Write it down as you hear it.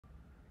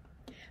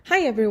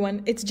Hi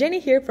everyone, it's Jenny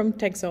here from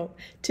TexAu.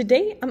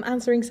 Today I'm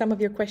answering some of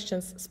your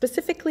questions,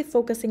 specifically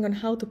focusing on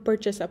how to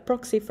purchase a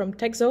proxy from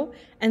TexAu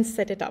and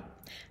set it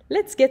up.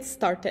 Let's get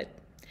started.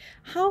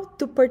 How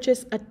to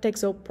purchase a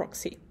TexAu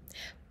proxy.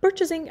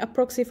 Purchasing a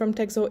proxy from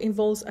TexAu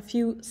involves a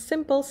few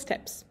simple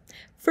steps.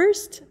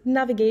 First,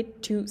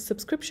 navigate to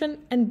Subscription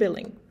and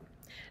Billing.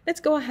 Let's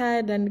go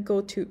ahead and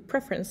go to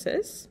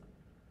Preferences.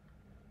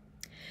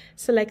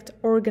 Select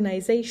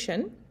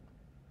Organization.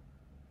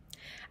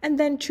 And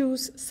then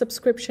choose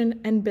Subscription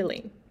and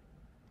Billing.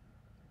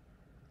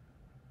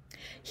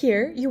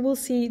 Here you will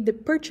see the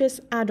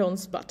Purchase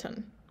Add-ons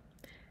button.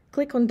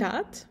 Click on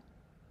that.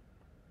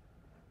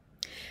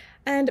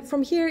 And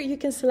from here you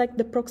can select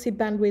the proxy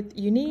bandwidth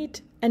you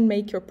need and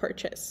make your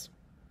purchase.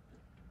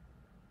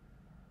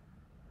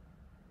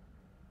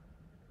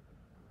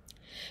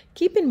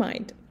 Keep in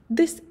mind,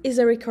 this is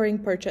a recurring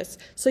purchase,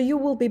 so you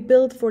will be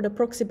billed for the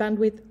proxy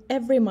bandwidth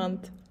every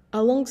month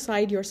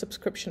alongside your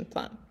subscription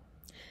plan.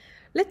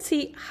 Let's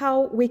see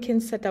how we can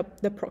set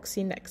up the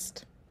proxy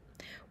next.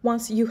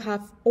 Once you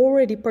have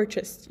already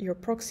purchased your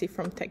proxy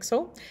from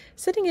TexAu,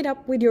 setting it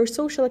up with your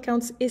social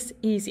accounts is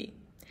easy.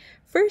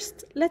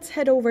 First, let's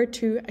head over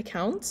to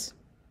Accounts.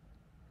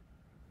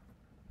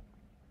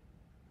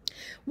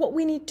 What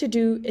we need to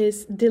do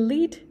is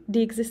delete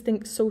the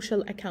existing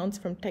social accounts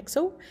from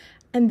TexAu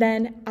and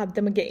then add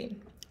them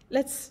again.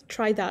 Let's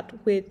try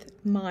that with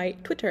my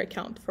Twitter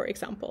account, for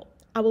example.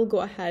 I will go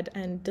ahead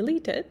and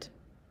delete it.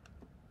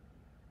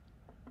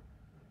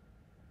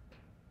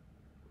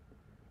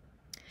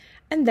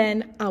 And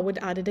then I would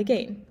add it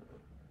again.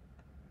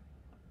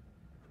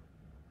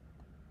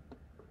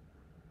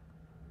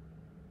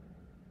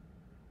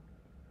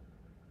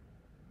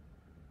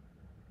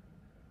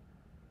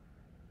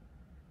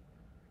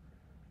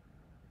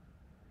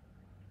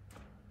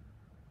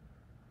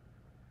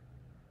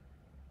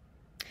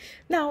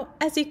 Now,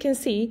 as you can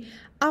see,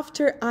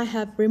 after I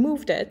have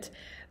removed it,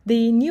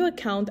 the new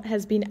account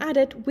has been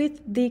added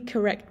with the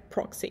correct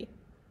proxy.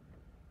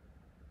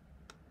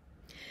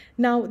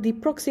 Now, the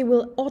proxy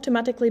will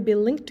automatically be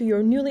linked to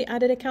your newly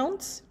added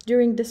accounts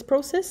during this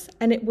process,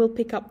 and it will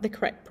pick up the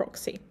correct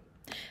proxy.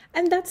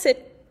 And that's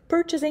it.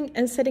 Purchasing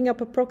and setting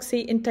up a proxy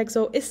in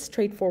TexAu is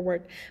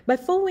straightforward. By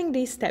following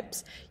these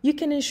steps, you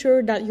can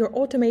ensure that your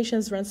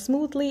automations run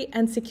smoothly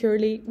and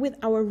securely with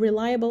our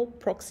reliable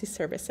proxy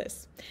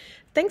services.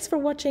 Thanks for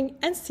watching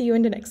and see you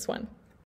in the next one.